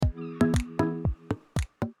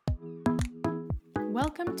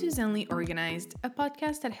Welcome to Zenly Organized, a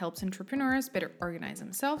podcast that helps entrepreneurs better organize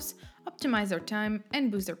themselves, optimize their time,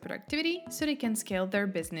 and boost their productivity so they can scale their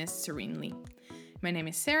business serenely. My name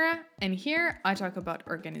is Sarah, and here I talk about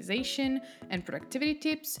organization and productivity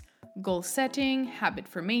tips, goal setting, habit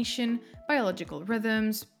formation, biological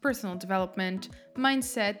rhythms, personal development,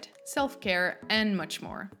 mindset, self-care, and much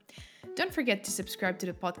more. Don't forget to subscribe to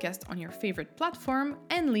the podcast on your favorite platform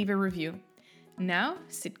and leave a review. Now,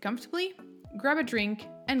 sit comfortably, grab a drink,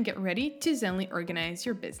 and get ready to Zenly organize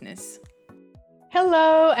your business.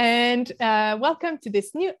 Hello, and welcome to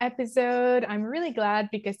this new episode. I'm really glad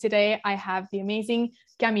because today I have the amazing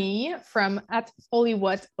Camille from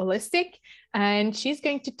 @Hollywood Holistic, and she's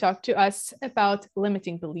going to talk to us about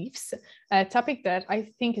limiting beliefs, a topic that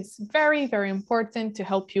I think is very, very important to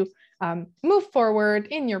help you move forward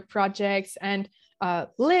in your projects and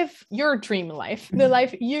live your dream life, the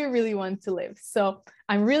life you really want to live. So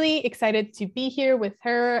I'm really excited to be here with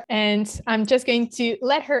her, and I'm just going to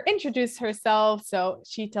let her introduce herself so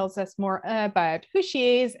she tells us more about who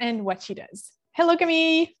she is and what she does. Hello,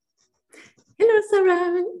 Camille. Hello,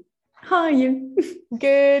 Sarah. How are you?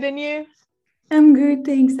 Good, and you? I'm good,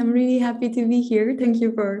 thanks. I'm really happy to be here. Thank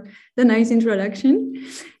you for the nice introduction.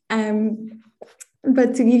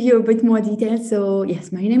 But to give you a bit more detail, so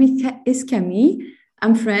yes, my name is Camille.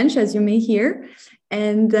 I'm French, as you may hear,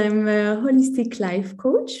 and I'm a holistic life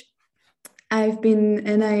coach. I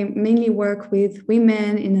mainly work with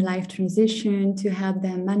women in a life transition to help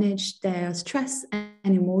them manage their stress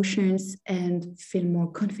and emotions and feel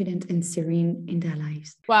more confident and serene in their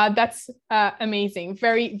lives. Wow, that's amazing.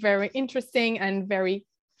 Very, very interesting and very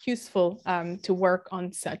useful to work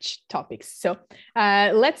on such topics. So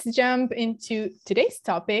let's jump into today's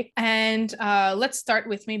topic, and let's start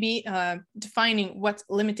with maybe defining what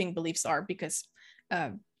limiting beliefs are, because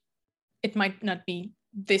it might not be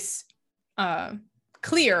this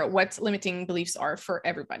clear what limiting beliefs are for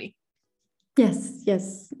everybody. Yes,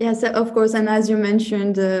 of course. And as you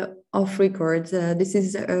mentioned off record, this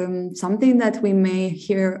is something that we may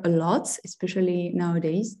hear a lot, especially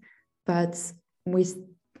nowadays, but we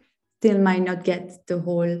still might not get the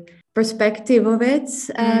whole perspective of it,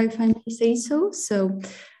 if I may say so. So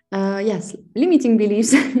yes, limiting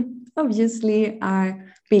beliefs obviously are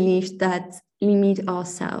beliefs that limit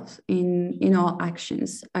ourselves in our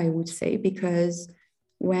actions, I would say, because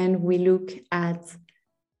when we look at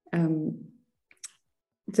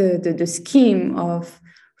the scheme of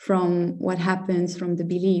from what happens from the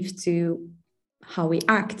belief to how we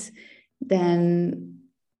act, then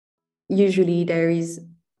usually there is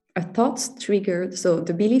a thought triggered. So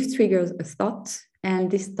the belief triggers a thought,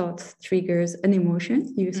 and this thought triggers an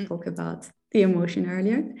emotion. You spoke about the emotion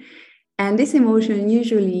earlier. And this emotion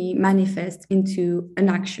usually manifests into an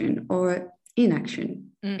action or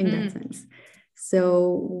inaction in that sense.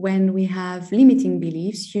 So when we have limiting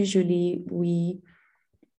beliefs, usually we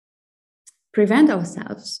prevent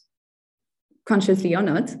ourselves, consciously or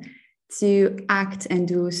not, to act and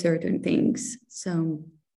do certain things. So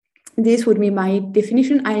this would be my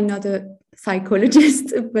definition. I'm not a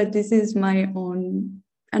psychologist, but this is my own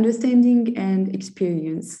understanding and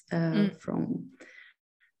experience from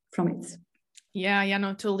it. Yeah,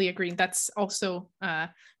 no, totally agree. That's also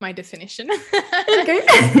my definition. Okay.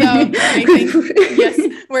 So I think, yes,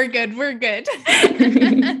 we're good.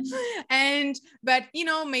 But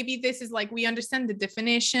maybe this is like, we understand the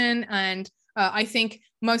definition, and I think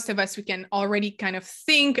most of us, we can already kind of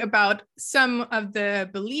think about some of the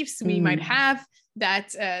beliefs we might have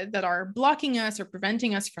that are blocking us or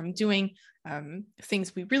preventing us from doing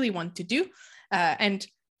things we really want to do. And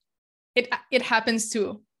it happens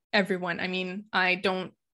to everyone. I mean, I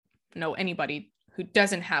don't know anybody who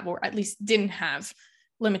doesn't have, or at least didn't have,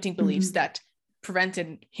 limiting beliefs that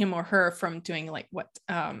prevented him or her from doing like what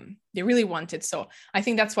they really wanted. So I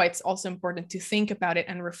think that's why it's also important to think about it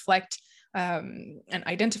and reflect and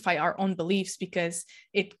identify our own beliefs, because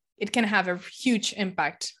it can have a huge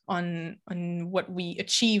impact on what we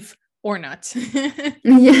achieve or not.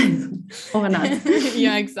 Yes, or not.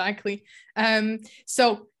 Yeah, exactly.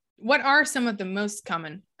 So what are some of the most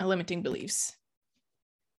common limiting beliefs?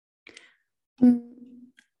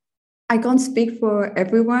 I can't speak for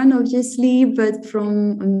everyone, obviously, but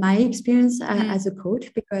from my experience as a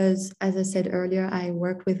coach, because as I said earlier, I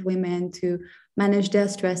work with women to manage their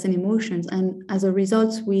stress and emotions. And as a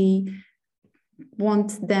result, we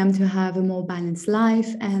want them to have a more balanced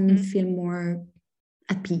life and feel more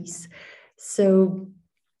at peace. So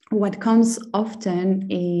what comes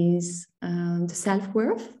often is the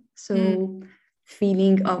self-worth. So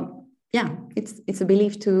feeling of, it's a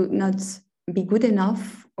belief to not be good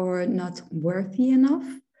enough or not worthy enough.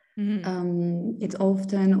 It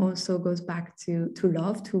often also goes back to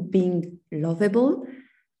love, to being lovable.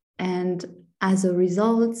 And as a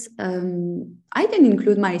result, I can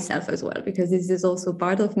include myself as well, because this is also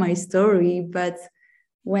part of my story. But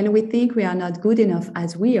when we think we are not good enough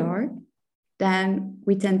as we are, then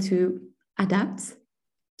we tend to adapt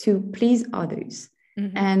to please others.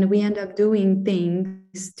 And we end up doing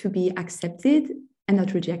things to be accepted and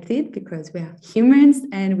not rejected, because we are humans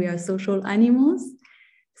and we are social animals.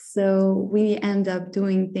 So we end up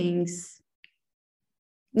doing things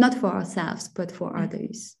not for ourselves, but for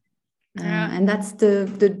others. And that's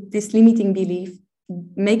this limiting belief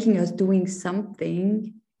making us doing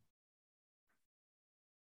something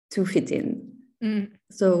to fit in.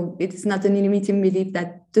 So it's not a limiting belief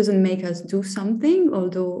that doesn't make us do something,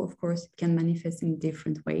 although of course it can manifest in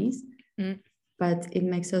different ways. But it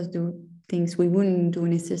makes us do things we wouldn't do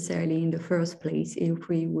necessarily in the first place if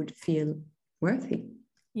we would feel worthy.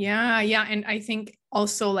 Yeah. And I think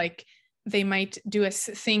also like they might do us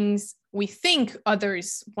things we think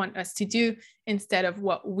others want us to do instead of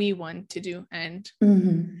what we want to do. And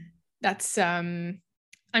that's,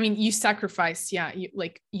 I mean, you sacrifice,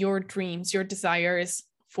 like your dreams, your desires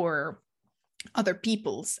for other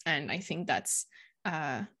people's. And I think that's,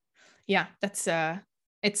 it's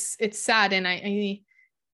sad. And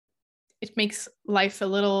it makes life a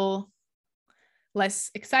little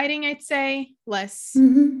less exciting, I'd say, less,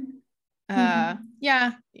 I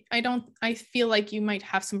feel like you might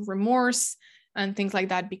have some remorse and things like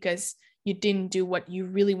that because you didn't do what you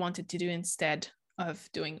really wanted to do instead of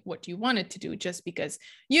doing what you wanted to do just because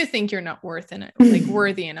you think you're not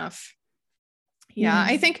worthy enough.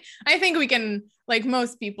 I think we can, like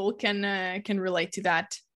most people can relate to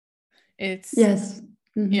that. It's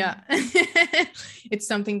it's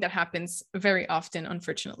something that happens very often,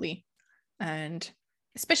 unfortunately, and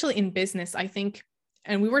especially in business, I think.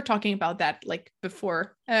 And we were talking about that like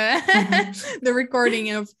before the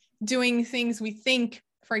recording, of doing things we think,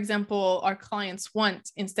 for example, our clients want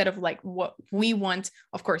instead of like what we want.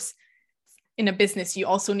 Of course, in a business, you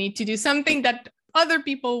also need to do something that other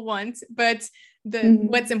people want. But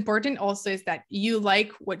what's important also is that you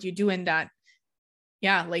like what you do and that,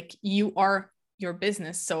 like you are your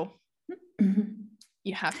business. So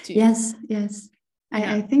you have to. Yes.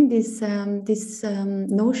 I think this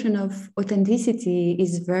notion of authenticity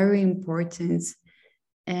is very important.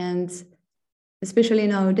 And especially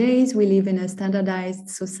nowadays, we live in a standardized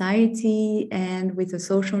society, and with the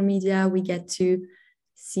social media, we get to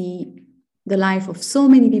see the life of so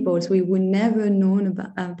many people we would never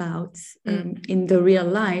known about in the real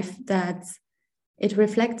life, that it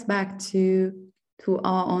reflects back to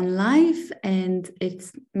our own life, and it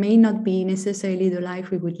may not be necessarily the life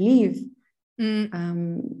we would live.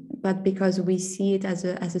 But because we see it as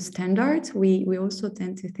a standard, we also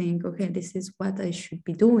tend to think, okay, this is what I should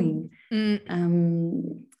be doing.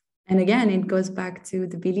 And again, it goes back to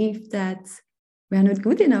the belief that we are not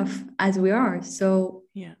good enough as we are. So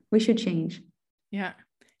we should change. Yeah,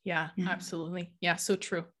 absolutely. Yeah, so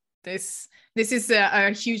true. This is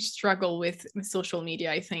a huge struggle with social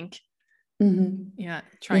media, I think.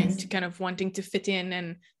 Trying to kind of wanting to fit in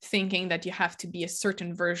and thinking that you have to be a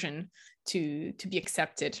certain version to be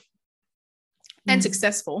accepted and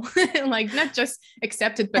successful. Like not just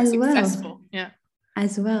accepted, but as successful.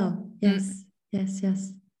 As well. Yes.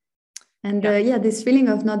 And this feeling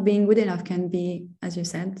of not being good enough can be, as you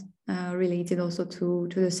said, related also to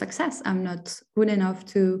the success. I'm not good enough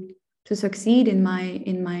to succeed in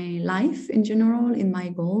my life in general, in my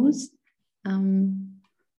goals.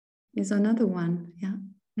 Is another one.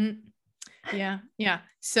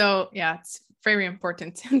 So it's very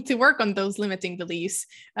important to work on those limiting beliefs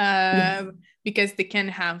because they can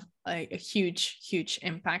have a huge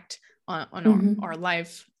impact on our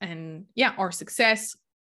life and our success,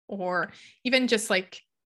 or even just like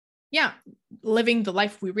living the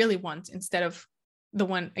life we really want instead of the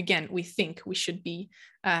one, again, we think we should be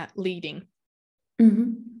leading.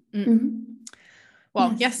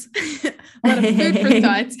 Well, yes. A lot of food for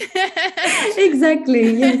thought.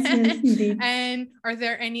 Exactly. Yes, indeed. And are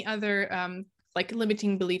there any other like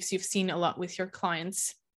limiting beliefs you've seen a lot with your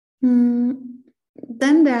clients?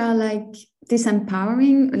 Then there are like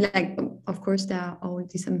disempowering, like of course they are all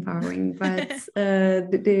disempowering, but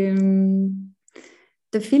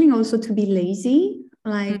the feeling also to be lazy,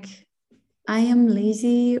 like I am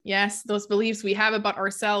lazy. Yes, those beliefs we have about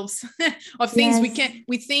ourselves of things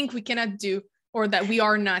we think we cannot do, or that we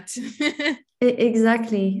are not.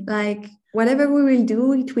 Exactly. Like whatever we will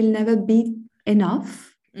do, it will never be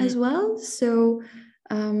enough as well. So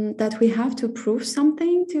that we have to prove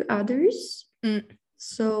something to others.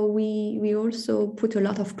 So we also put a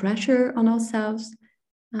lot of pressure on ourselves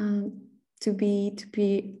to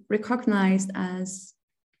be recognized as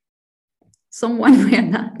someone we are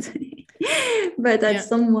not, but as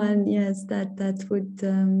someone, yes, that would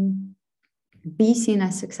be seen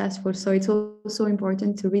as successful. So it's also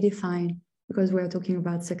important to redefine, because we were talking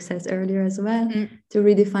about success earlier as well, to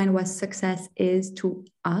redefine what success is to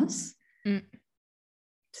us,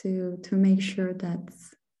 to make sure that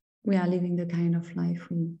we are living the kind of life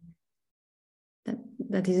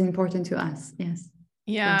that is important to us. Yes.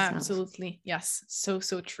 Yeah, absolutely. Yes. So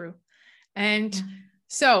true. And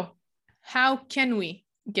so how can we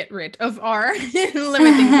get rid of our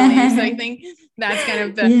limiting beliefs? I think that's kind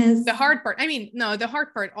of the hard part. I mean, no, the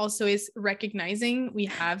hard part also is recognizing we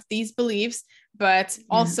have these beliefs, but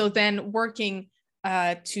also then working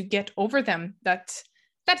to get over them.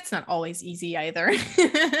 That's not always easy either.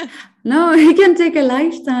 No, it can take a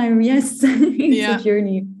lifetime. Yes, it's a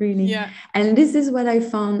journey, really. Yeah. And this is what I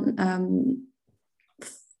found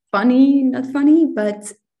funny, not funny,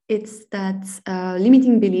 but it's that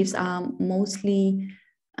limiting beliefs are mostly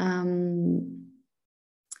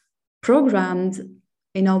programmed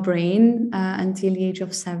in our brain until the age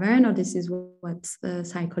of 7, or this is what the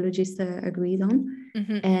psychologists agreed on.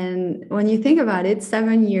 Mm-hmm. And when you think about it,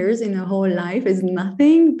 7 years in a whole life is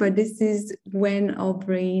nothing, but this is when our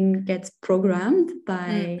brain gets programmed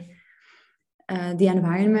by the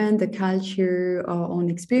environment, the culture, our own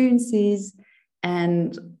experiences,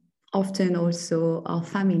 and often also our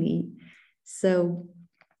family. So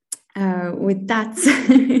with that,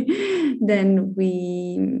 then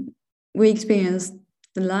we experience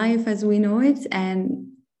the life as we know it. And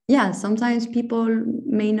sometimes people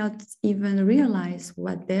may not even realize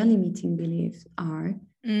what their limiting beliefs are.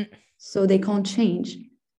 So they can't change.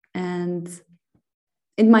 And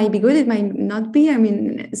it might be good, it might not be. I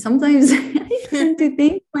mean, sometimes I tend to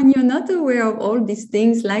think when you're not aware of all these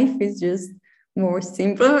things, life is just more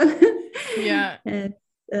simple. Yeah.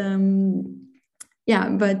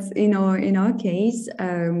 But in our case,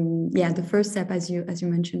 the first step, as you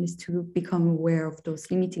mentioned, is to become aware of those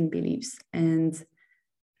limiting beliefs. And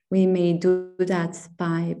we may do that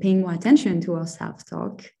by paying more attention to our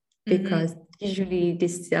self-talk, because usually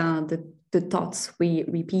these are the thoughts we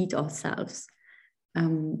repeat ourselves. I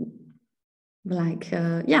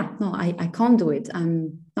can't do it.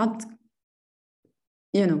 I'm not,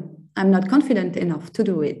 I'm not confident enough to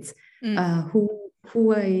do it.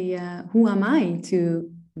 Who am I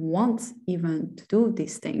to want even to do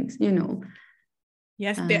these things,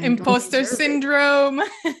 Yes, the imposter syndrome.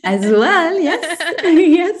 As well, yes.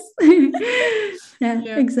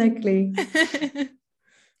 yes. Exactly.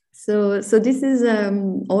 So this is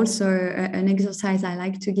also an exercise I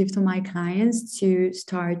like to give to my clients, to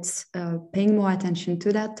start paying more attention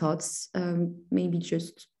to their thoughts, maybe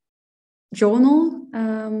just journal,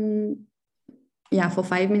 for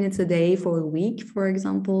 5 minutes a day for a week, for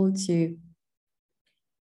example, to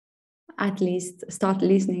at least start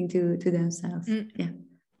listening to themselves.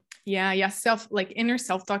 Inner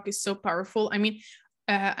self-talk is so powerful. I mean,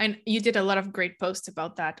 and you did a lot of great posts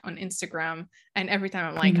about that on Instagram, and every time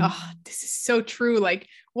I'm like, this is so true. Like,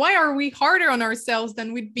 why are we harder on ourselves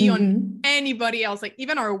than we'd be on anybody else? Like,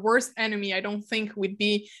 even our worst enemy, I don't think we'd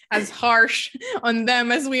be as harsh on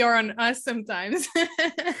them as we are on us sometimes.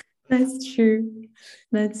 That's true.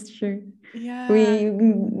 Yeah.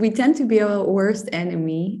 We tend to be our worst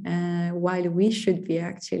enemy, while we should be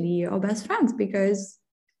actually our best friends, because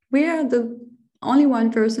we are the only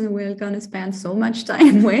one person we're going to spend so much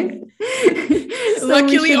time with. So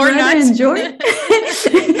luckily or not. Enjoy.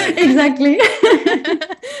 Exactly.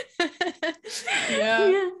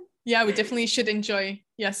 Yeah, we definitely should enjoy,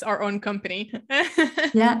 our own company.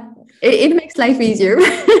 It makes life easier.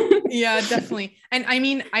 Yeah, definitely. And I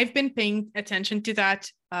mean, I've been paying attention to that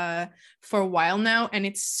for a while now, and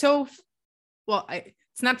it's so,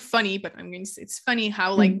 it's not funny, but I mean, it's funny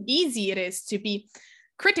how easy it is to be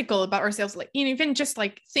critical about ourselves, like even just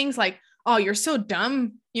like things like, oh, you're so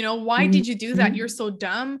dumb, why did you do that? You're so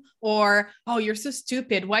dumb. Or, oh, you're so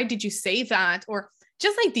stupid, why did you say that? Or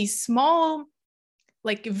just like these small,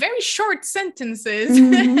 like very short sentences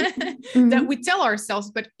that we tell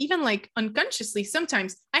ourselves. But even like unconsciously,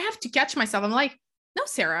 sometimes I have to catch myself. I'm like, no,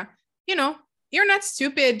 Sarah, you're not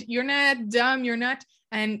stupid, you're not dumb, you're not.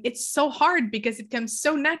 And it's so hard because it comes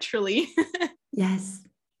so naturally. Yes,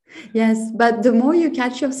 but the more you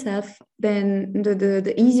catch yourself, then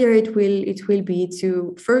the easier it will be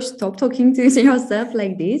to first stop talking to yourself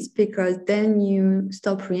like this, because then you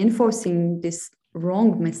stop reinforcing this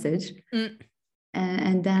wrong message,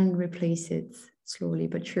 and then replace it slowly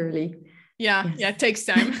but surely. Yeah. Yes. Yeah. It takes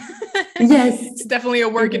time. Yes. It's definitely a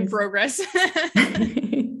work in is. progress.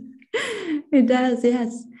 It does,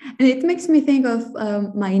 yes. And it makes me think of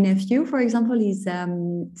my nephew, for example, he's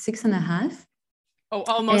 6.5. Oh,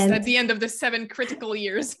 almost at the end of the 7 critical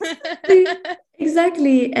years.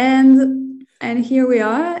 Exactly. And here we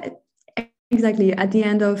are, exactly at the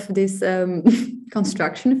end of this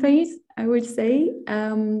construction phase, I would say.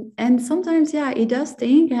 And sometimes, yeah, he does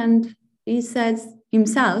think, and he says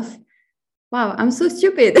himself, wow, I'm so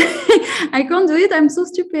stupid. I can't do it. I'm so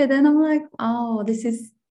stupid. And I'm like, oh, this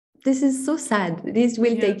is so sad. This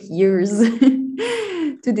will take years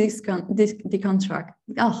to deconstruct.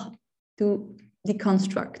 Oh, to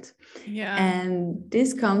deconstruct. Yeah. And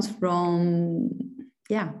this comes from,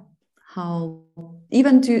 how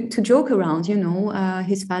even to joke around,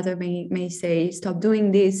 his father may say, stop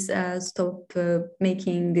doing this, stop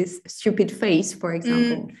making this stupid face, for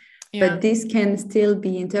example. But this can still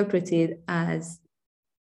be interpreted as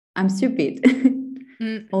I'm stupid,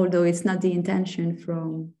 although it's not the intention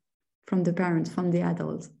from the parents, from the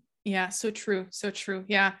adults. Yeah, so true. So true.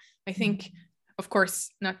 Yeah, I think, of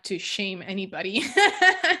course, not to shame anybody.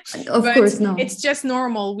 Of course, no. It's just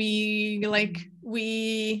normal. We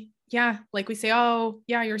say, oh,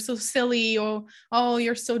 yeah, you're so silly, or oh,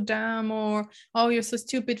 you're so dumb, or oh, you're so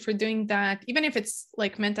stupid for doing that. Even if it's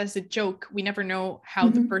like meant as a joke, we never know how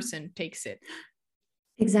the person takes it.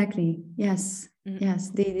 Exactly. Yes.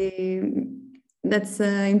 Yes. That's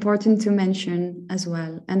important to mention as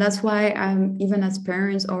well. And that's why even as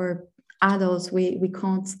parents or adults, we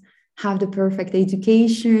can't have the perfect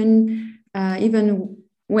education. Even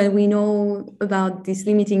when we know about these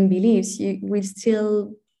limiting beliefs, we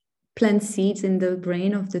still plant seeds in the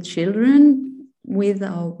brain of the children with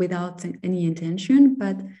or without any intention,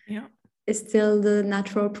 but it's still the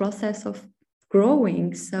natural process of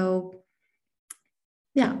growing. So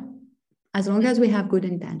yeah, as long as we have good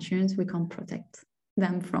intentions, we can protect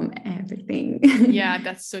them from everything. Yeah,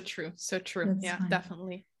 that's so true. So true. That's fine.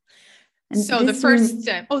 Definitely. And so the first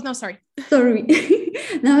step. Oh, no, sorry. Sorry.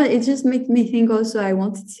 No, it just made me think also, I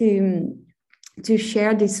wanted to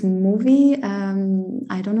share this movie.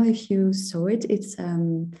 I don't know if you saw it. It's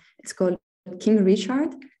called King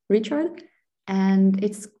Richard, and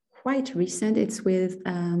it's quite recent. It's with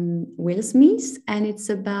Will Smith, and it's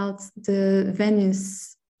about the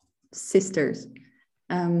Venus sisters.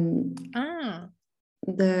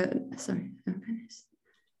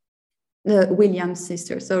 The Williams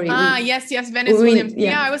sisters. Sorry. Yes, Venus Williams.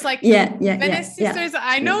 Yeah, I was like, Venus sisters.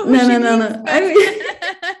 I know who she means. But...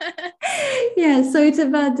 Yeah, so it's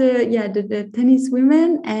about the tennis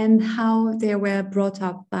women and how they were brought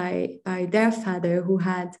up by their father, who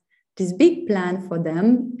had this big plan for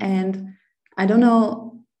them. And I don't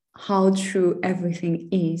know how true everything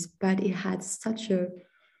is, but it had such a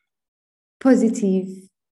positive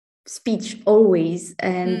speech always,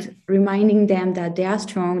 and reminding them that they are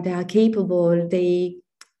strong, they are capable, they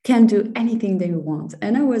can do anything they want.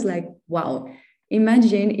 And I was like, wow,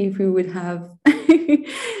 imagine if we would have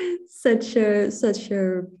such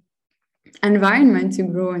a environment to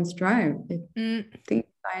grow and strive. I think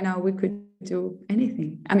by now we could do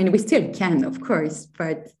anything. I mean, we still can, of course,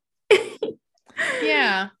 but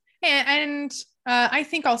yeah. And I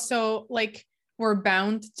think also, like, we're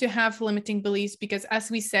bound to have limiting beliefs because, as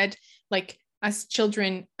we said, like as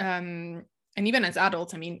children and even as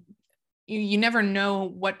adults, I mean, you never know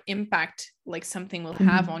what impact like something will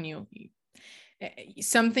have on you.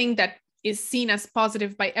 Something that is seen as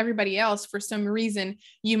positive by everybody else, for some reason,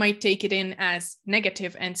 you might take it in as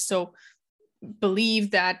negative. And so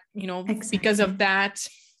believe that, because of that,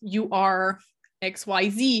 you are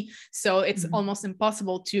XYZ. So it's almost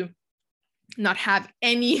impossible to not have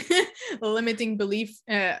any limiting belief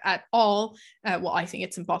at all. Well, I think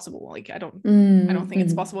it's impossible. Like, I don't think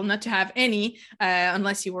it's possible not to have any,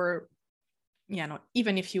 unless you were,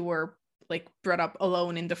 even if you were like brought up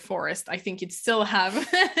alone in the forest, I think you'd still have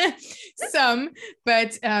some.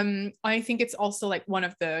 But I think it's also like one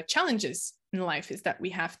of the challenges in life is that we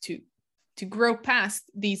have to grow past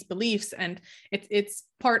these beliefs, and it's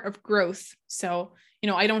part of growth. So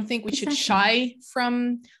I don't think we should shy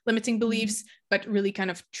from limiting beliefs, but really kind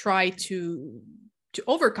of try to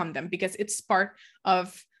overcome them, because it's part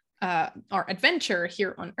of our adventure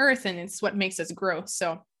here on Earth, and it's what makes us grow.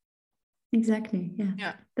 So exactly,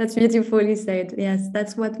 yeah. That's beautifully said. Yes,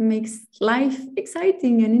 that's what makes life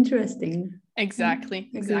exciting and interesting. Exactly.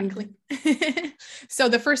 So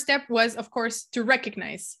the first step was, of course, to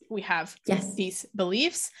recognize we have these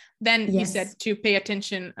beliefs. Then you said to pay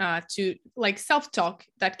attention to like self-talk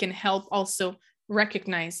that can help also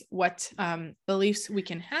recognize what beliefs we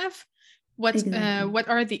can have. What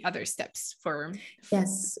are the other steps for?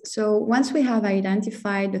 Yes. So once we have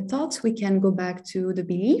identified the thoughts, we can go back to the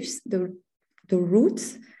beliefs, the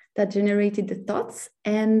roots that generated the thoughts.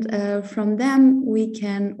 And from them, we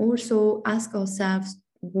can also ask ourselves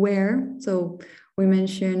where. So we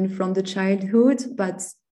mentioned from the childhood, but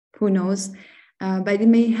who knows? But it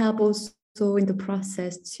may help also in the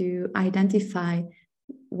process to identify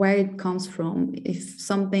where it comes from. If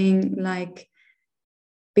something like,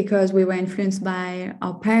 because we were influenced by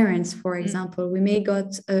our parents, for example, we may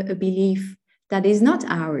got a belief that is not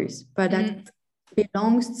ours, but that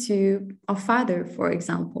belongs to our father, for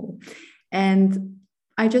example. And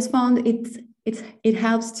I just found it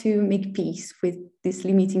helps to make peace with this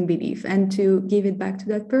limiting belief and to give it back to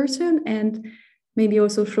that person, and maybe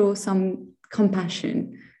also show some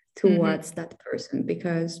compassion towards that person,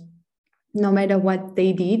 because no matter what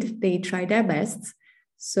they did, they tried their best.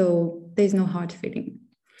 So there's no hard feeling.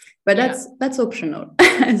 But that's optional.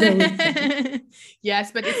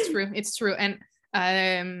 Yes, but it's true. And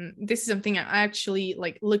this is something I'm actually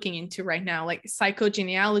like looking into right now, like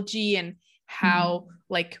psychogenealogy, and how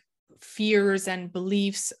like fears and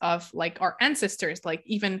beliefs of like our ancestors, like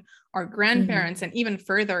even our grandparents, and even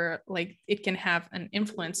further, like it can have an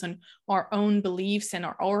influence on our own beliefs and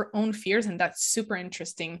our own fears. And that's super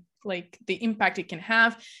interesting, like the impact it can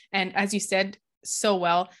have. And as you said so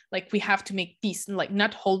well, like we have to make peace and like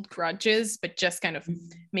not hold grudges, but just kind of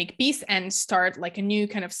make peace and start like a new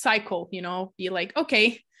kind of cycle, you know, be like,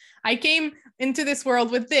 okay, I came into this world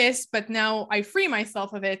with this, but now I free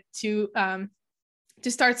myself of it to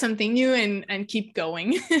start something new and keep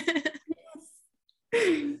going.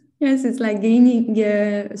 Yes, it's like gaining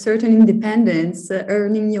a certain independence,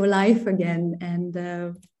 earning your life again, and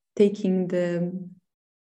taking the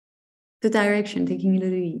direction, taking the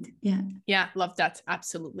lead. Yeah, love that.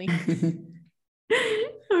 Absolutely.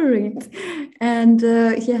 All right. And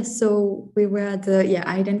so we were at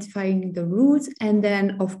identifying the roots. And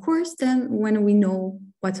then, of course, then when we know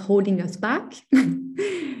what's holding us back,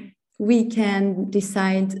 we can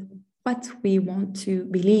decide what we want to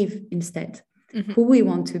believe instead, who we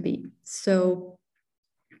want to be. So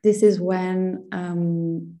this is when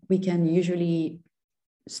we can usually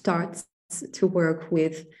start to work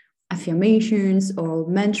with affirmations or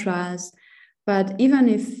mantras. But even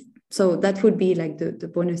if, so that would be like the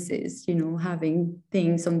bonuses, you know, having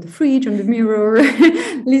things on the fridge, on the mirror,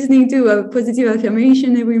 listening to a positive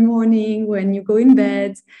affirmation every morning when you go in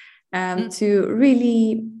bed, to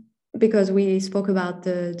really, because we spoke about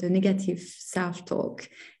the negative self-talk,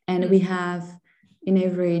 and we have in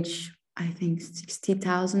average, I think,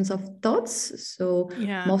 60,000 of thoughts. So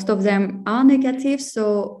most of them are negative.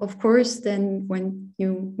 So of course, then when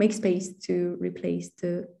you make space to replace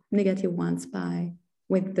the negative ones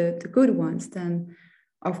with the good ones, then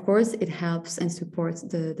of course it helps and supports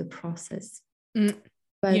the process.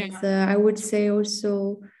 But I would say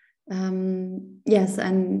also, yes,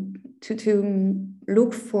 and to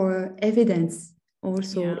look for evidence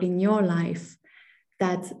also in your life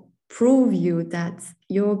that prove you that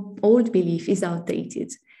your old belief is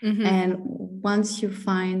outdated. And once you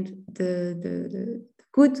find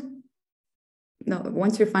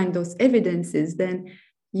once you find those evidences, then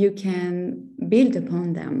you can build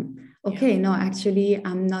upon them. Okay, no, actually,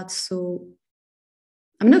 I'm not so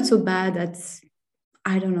bad at,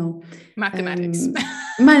 I don't know,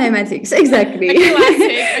 mathematics, exactly.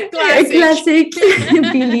 A classic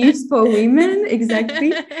beliefs for women,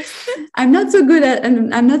 exactly. I'm not so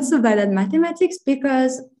bad at mathematics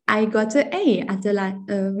because I got an A at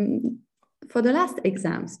for the last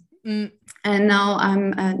exams, and now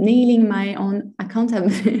I'm nailing my own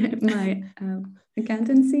accountancy.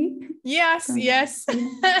 Yes.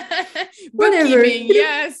 Whatever. Bookkeeping,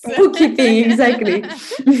 yes. Bookkeeping, exactly.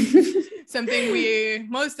 Something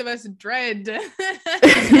most of us dread.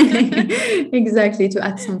 Exactly, to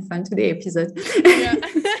add some fun to the episode.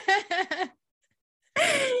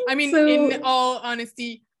 I mean, in all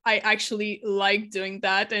honesty, I actually like doing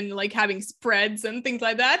that and like having spreads and things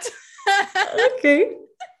like that. Okay.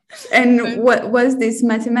 And what was this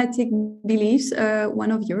mathematic beliefs,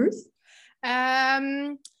 one of yours?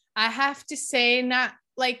 I have to say, not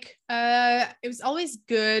like it was always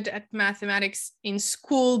good at mathematics in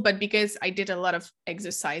school, but because I did a lot of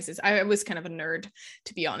exercises, I was kind of a nerd,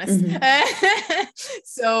 to be honest.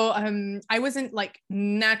 So I wasn't like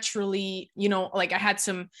naturally, you know, like I had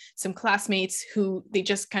some classmates who they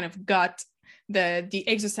just kind of got the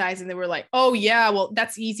exercise and they were like, oh yeah, well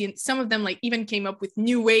that's easy. And some of them like even came up with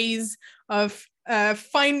new ways of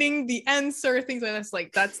finding the answer, things like that. It's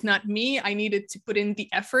like, that's not me. I needed to put in the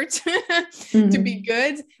effort to be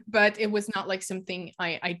good, but it was not like something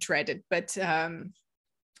I dreaded. But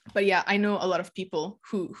yeah, I know a lot of people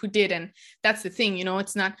who did, and that's the thing,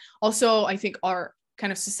 it's not, also I think our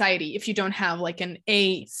kind of society, if you don't have like an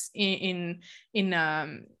A in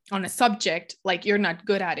on a subject, like you're not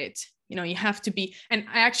good at it. You have to be. And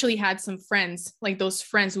I actually had some friends, like those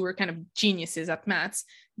friends who were kind of geniuses at maths.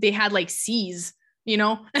 They had like C's,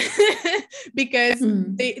 because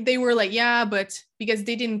they were like, yeah, but because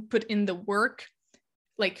they didn't put in the work.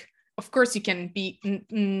 Like, of course you can be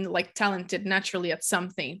like talented naturally at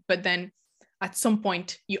something, but then at some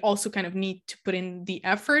point you also kind of need to put in the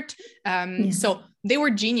effort. Yes. So they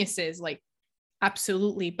were geniuses, like,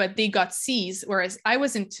 absolutely, but they got C's, whereas I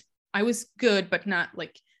was good, but not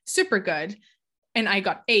like super good, and I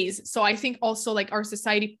got A's. So I think also like our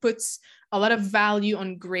society puts a lot of value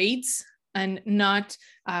on grades and not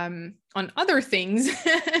on other things.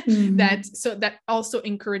 that also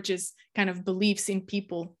encourages kind of beliefs in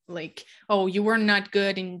people, like, oh, you were not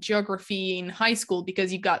good in geography in high school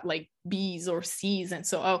because you got like B's or C's, and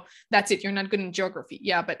so, oh, that's it, you're not good in geography.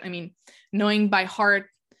 Yeah, but I mean, knowing by heart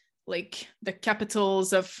like the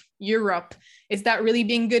capitals of Europe, is that really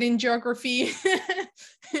being good in geography?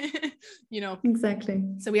 Exactly.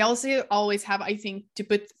 So we also always have, I think, to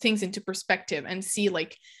put things into perspective and see,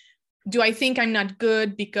 like, do I think I'm not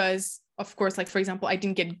good because, of course, like, for example, I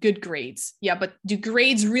didn't get good grades. Yeah, but do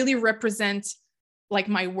grades really represent like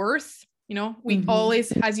my worth? We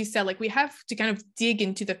always, as you said, like, we have to kind of dig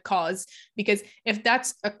into the cause, because if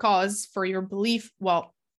that's a cause for your belief,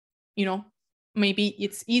 well, maybe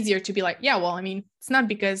it's easier to be like, yeah, well, I mean, it's not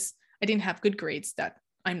because I didn't have good grades that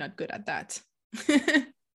I'm not good at that.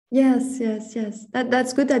 Yes.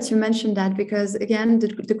 That's good that you mentioned that, because again,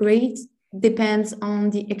 the grade depends on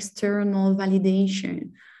the external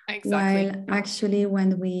validation. Exactly. While actually,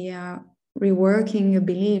 when we are reworking your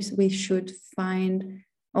beliefs, we should find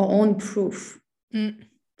our own proof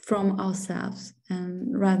from ourselves,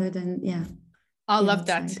 and rather than I love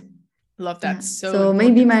outside. that. Love that. Yeah. So important.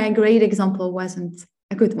 Maybe my grade example wasn't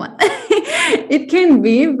a good one. It can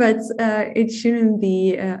be, but it shouldn't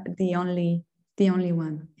be the only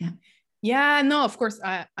one. Yeah, no, of course,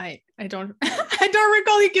 I don't I don't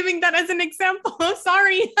recall you giving that as an example.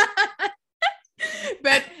 Sorry.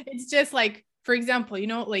 But it's just like, for example,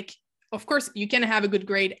 like, of course you can have a good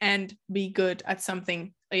grade and be good at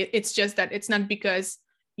something. It's just that it's not because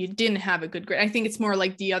you didn't have a good grade. I think it's more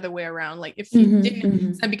like the other way around. Like, if you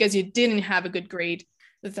it's not because you didn't have a good grade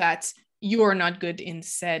that you are not good in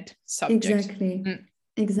said subject.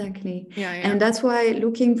 Exactly. Yeah. And that's why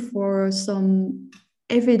looking for some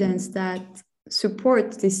evidence that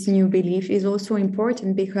supports this new belief is also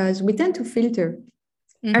important, because we tend to filter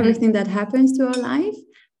everything that happens to our life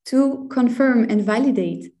to confirm and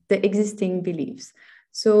validate the existing beliefs.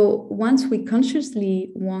 So once we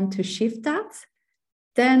consciously want to shift that,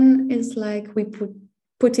 then it's like we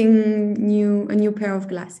putting a new pair of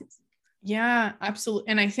glasses. Yeah, absolutely.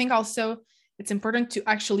 And I think also it's important to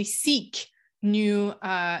actually seek new,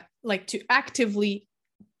 like, to actively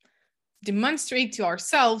demonstrate to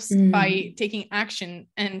ourselves by taking action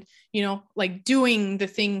and, like, doing the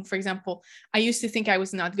thing. For example, I used to think I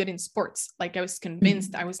was not good in sports. Like, I was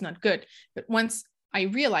convinced I was not good. But once I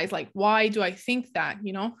realized, like, why do I think that,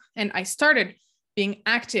 and I started being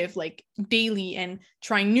active, like, daily, and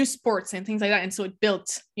trying new sports and things like that. And so it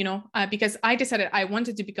built, because I decided I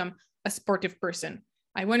wanted to become a sportive person.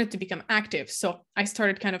 I wanted to become active. So I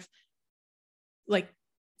started kind of like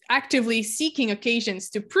actively seeking occasions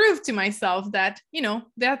to prove to myself that,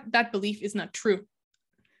 that belief is not true.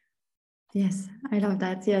 Yes, I love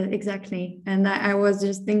that. Yeah, exactly. And I was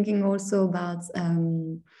just thinking also about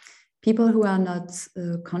people who are not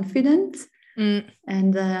confident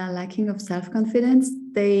and lacking of self-confidence.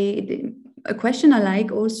 A question I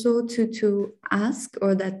like also to ask,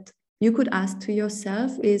 or that you could ask to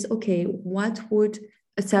yourself, is, okay, what would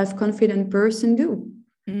a self-confident person do?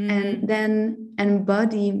 And then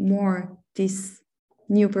embody more this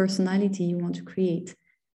new personality you want to create.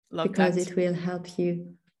 Because it will help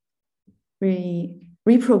you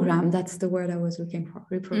reprogram. That's the word I was looking for.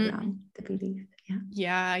 Reprogram the belief.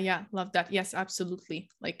 Yeah. Love that. Yes, absolutely.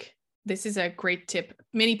 Like, this is a great tip.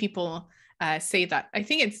 Many people say that. I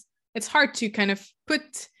think it's hard to kind of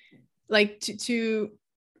put, like, to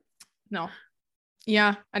no.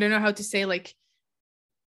 Yeah, I don't know how to say, like,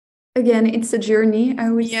 again, it's a journey, I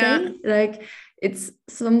would say. Like, it's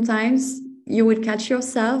sometimes you will catch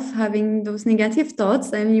yourself having those negative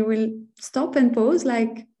thoughts, and you will stop and pause,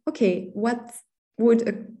 like, okay, what would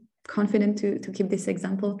a confident, to keep this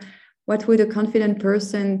example, what would a confident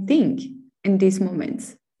person think in this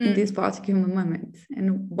moment, in this particular moment,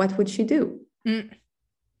 and what would she do? And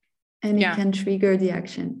it can trigger the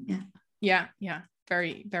action. Yeah.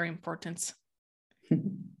 Very, very important.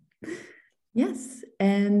 Yes.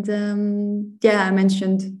 And I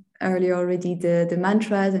mentioned earlier already the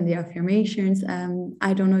mantras and the affirmations.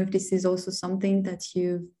 I don't know if this is also something that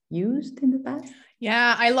you've used in the past.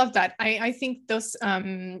 Yeah, I love that. I think those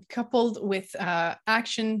coupled with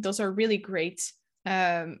action, those are really great.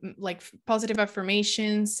 Like positive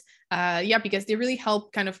affirmations. Because they really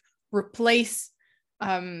help kind of replace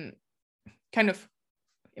kind of,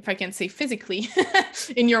 if I can say physically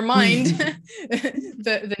in your mind,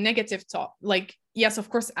 the negative thought. Like, yes,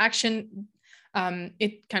 of course, action,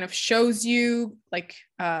 it kind of shows you like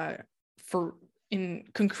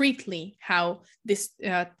concretely how this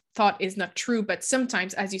thought is not true. But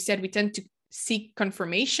sometimes, as you said, we tend to seek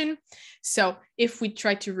confirmation. So if we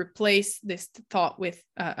try to replace this thought with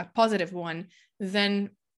a positive one, then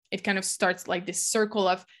it kind of starts like this circle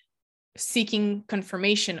of seeking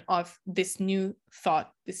confirmation of this new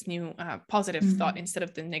thought, this new positive thought instead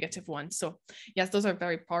of the negative one. So yes, those are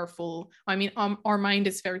very powerful. I mean, our mind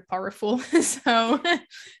is very powerful. So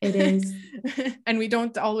it is. And we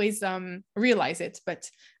don't always realize it,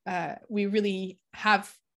 but we really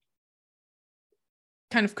have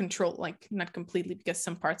kind of control, like not completely, because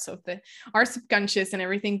some parts of our subconscious and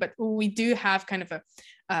everything, but we do have kind of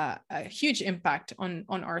a huge impact on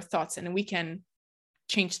our thoughts, and we can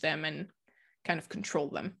change them and kind of control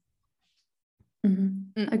them.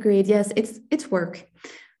 Agreed. Yes, it's work.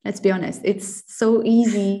 Let's be honest. It's so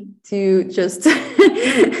easy to just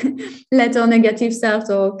let our negative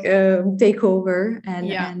self-talk take over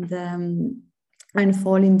and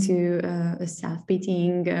fall into a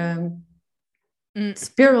self-pitying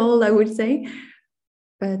spiral, I would say.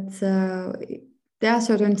 But there are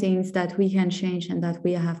certain things that we can change and that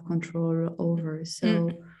we have control over.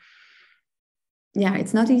 So yeah,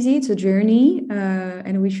 it's not easy. It's a journey,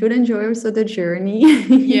 and we should enjoy also the journey.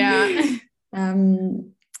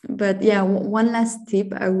 But yeah, one last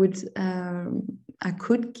tip I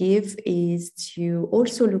could give is to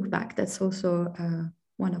also look back. That's also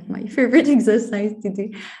one of my favorite exercises to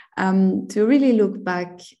do, to really look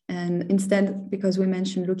back, and instead, because we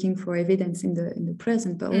mentioned looking for evidence in the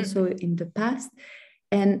present, but also in the past,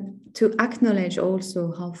 and to acknowledge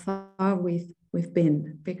also how far we've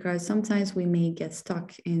been, because sometimes we may get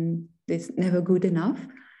stuck in this never good enough.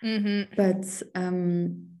 But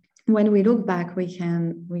when we look back, we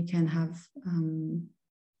can have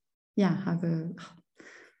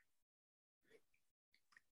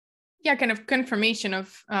kind of confirmation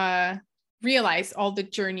of realize all the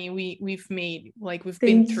journey we've made, like we've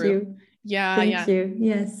been through. Thank you.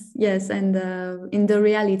 Yes, and in the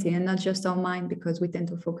reality, and not just our mind, because we tend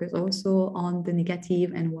to focus also on the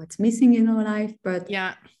negative and what's missing in our life, but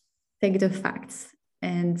take the facts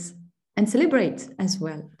and celebrate as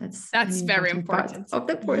well. That's very important part of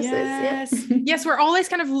the process. Yes, we're always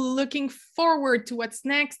kind of looking forward to what's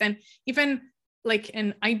next, and even like,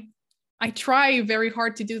 and I try very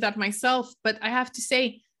hard to do that myself, but I have to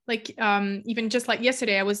say, like, even just like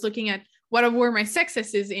yesterday, I was looking at what were my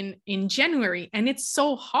successes in January, and it's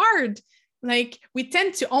so hard. Like, we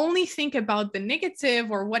tend to only think about the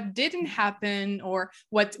negative or what didn't happen or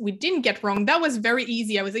what we didn't get wrong. That was very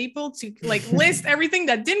easy. I was able to like list everything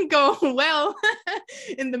that didn't go well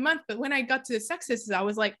in the month. But when I got to the successes, I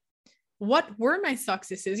was like, what were my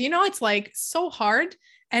successes? You know, it's like so hard.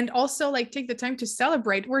 And also like take the time to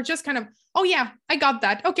celebrate. We're just kind of, oh yeah, I got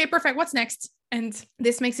that. Okay, perfect. What's next? And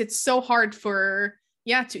this makes it so hard for,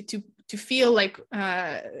 to feel like,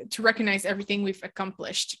 to recognize everything we've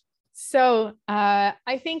accomplished. So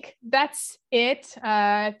I think that's it.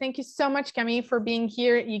 Thank you so much, Camille, for being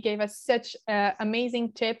here. You gave us such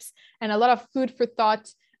amazing tips and a lot of food for thought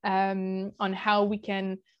on how we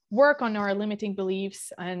can work on our limiting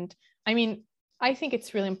beliefs. And I mean, I think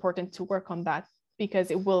it's really important to work on that,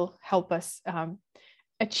 because it will help us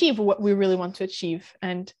achieve what we really want to achieve.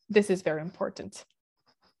 And this is very important.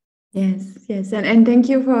 Yes. And thank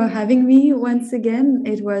you for having me once again.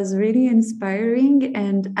 It was really inspiring.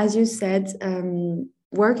 And as you said,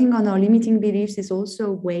 working on our limiting beliefs is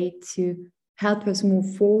also a way to help us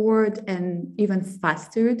move forward and even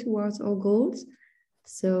faster towards our goals.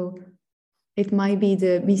 So it might be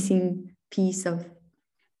the missing piece of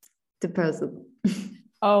the puzzle.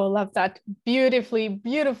 Oh, love that.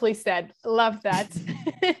 Beautifully said. Love that.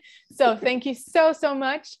 So thank you so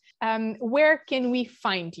much. Where can we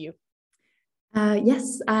find you?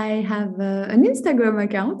 Yes, I have an Instagram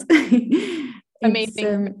account.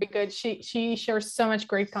 Amazing. Very good. She shares so much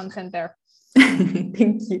great content there.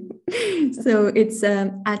 Thank you. So it's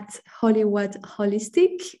at Hollywood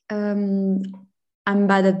Holistic. I'm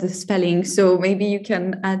bad at the spelling, so maybe you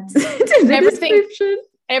can add to the description.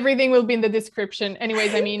 Everything will be in the description.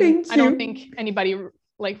 Anyways, I mean, I don't think anybody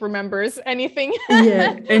remembers anything.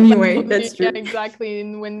 Yeah, anyway, that's true. Yeah, exactly.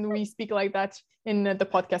 And when we speak like that in the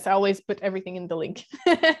podcast, I always put everything in the link.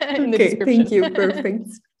 In the description. Thank you. Perfect.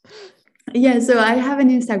 Yeah, so I have an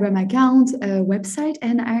Instagram account, a website,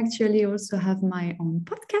 and I actually also have my own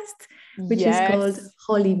podcast, which is called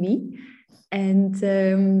Holy Me.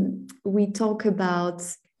 And we talk about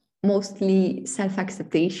mostly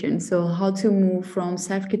self-acceptation. So how to move from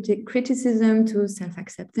self-criticism to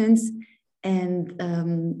self-acceptance. And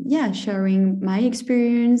sharing my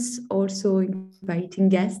experience, also inviting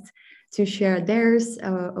guests to share theirs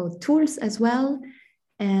or tools as well,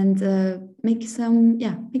 and make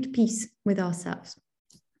peace with ourselves.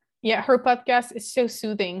 Yeah, her podcast is so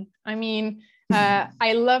soothing. I mean,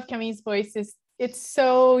 I love Camille's voice. It's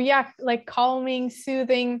so calming,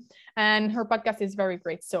 soothing, and her podcast is very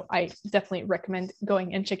great. So I definitely recommend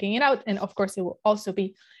going and checking it out. And of course, it will also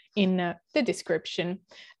be in the description.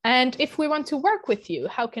 And if we want to work with you,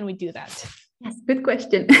 how can we do that? Yes, good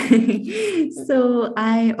question. So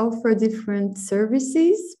I offer different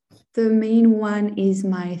services. The main one is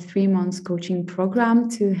my 3 months coaching program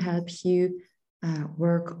to help you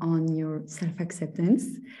work on your self-acceptance.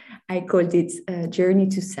 I called it Journey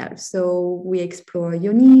to Self. So we explore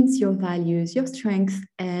your needs, your values, your strengths,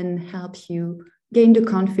 and help you gain the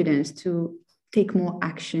confidence to take more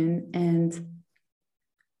action and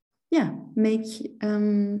make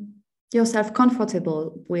yourself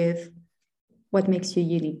comfortable with what makes you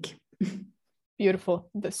unique. Beautiful.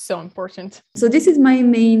 That's so important. So this is my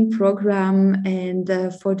main program.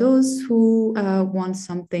 And for those who want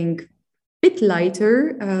something a bit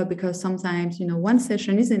lighter, because sometimes, one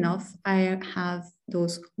session is enough, I have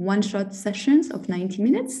those one-shot sessions of 90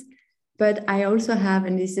 minutes. But I also have,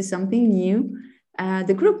 and this is something new,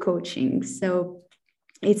 the group coaching. So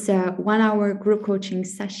it's a 1 hour group coaching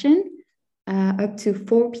session, up to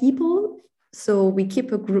 4 people. So we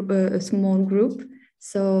keep a small group.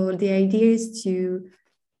 So the idea is to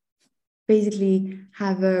basically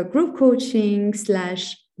have a group coaching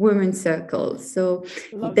 / women's circle. So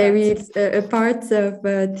there is a part of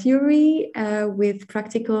theory with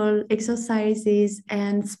practical exercises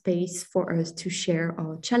and space for us to share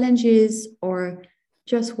our challenges or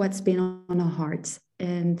just what's been on our hearts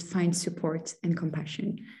and find support and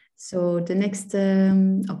compassion. So the next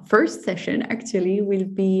first session actually will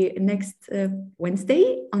be next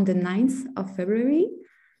Wednesday on the 9th of February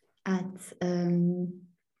at,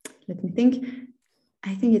 let me think,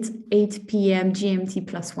 I think it's 8 p.m. GMT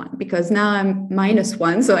 +1, because now I'm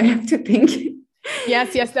 -1, so I have to think.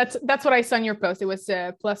 Yes, that's what I saw in your post. It was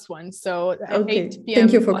 +1, so okay. 8 p.m.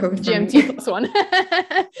 Thank you for confirming. GMT +1.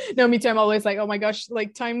 No, me too. I'm always like, oh my gosh,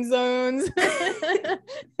 like time zones.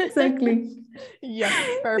 Exactly. Yeah,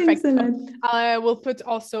 perfect. Thanks a lot. I will put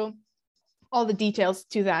also all the details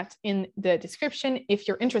to that in the description if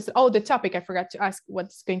you're interested. Oh, the topic, I forgot to ask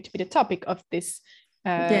what's going to be the topic of this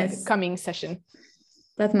coming session.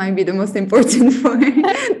 That might be the most important for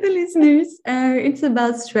the listeners. It's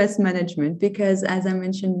about stress management, because as I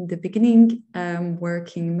mentioned in the beginning, I'm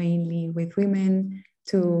working mainly with women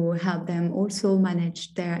to help them also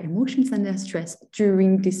manage their emotions and their stress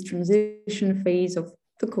during this transition phase of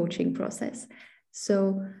the coaching process.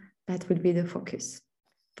 So that would be the focus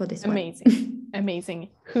for this Amazing. one. Amazing.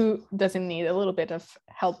 Who doesn't need a little bit of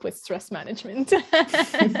help with stress management?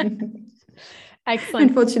 Excellent.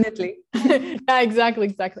 Unfortunately. Yeah,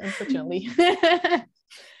 exactly. Unfortunately.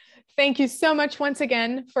 Thank you so much once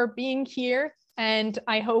again for being here. And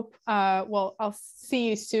I hope, I'll see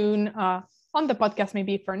you soon on the podcast,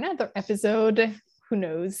 maybe for another episode. Who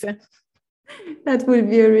knows? That will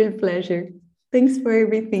be a real pleasure. Thanks for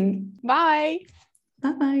everything. Bye.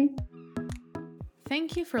 Bye-bye.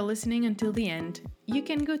 Thank you for listening until the end. You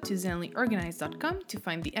can go to zenlyorganized.com to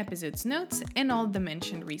find the episode's notes and all the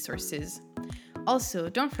mentioned resources. Also,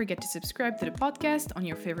 don't forget to subscribe to the podcast on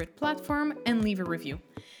your favorite platform and leave a review.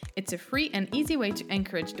 It's a free and easy way to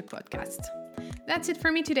encourage the podcast. That's it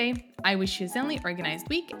for me today. I wish you a Zenly Organized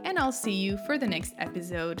week, and I'll see you for the next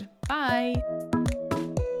episode. Bye!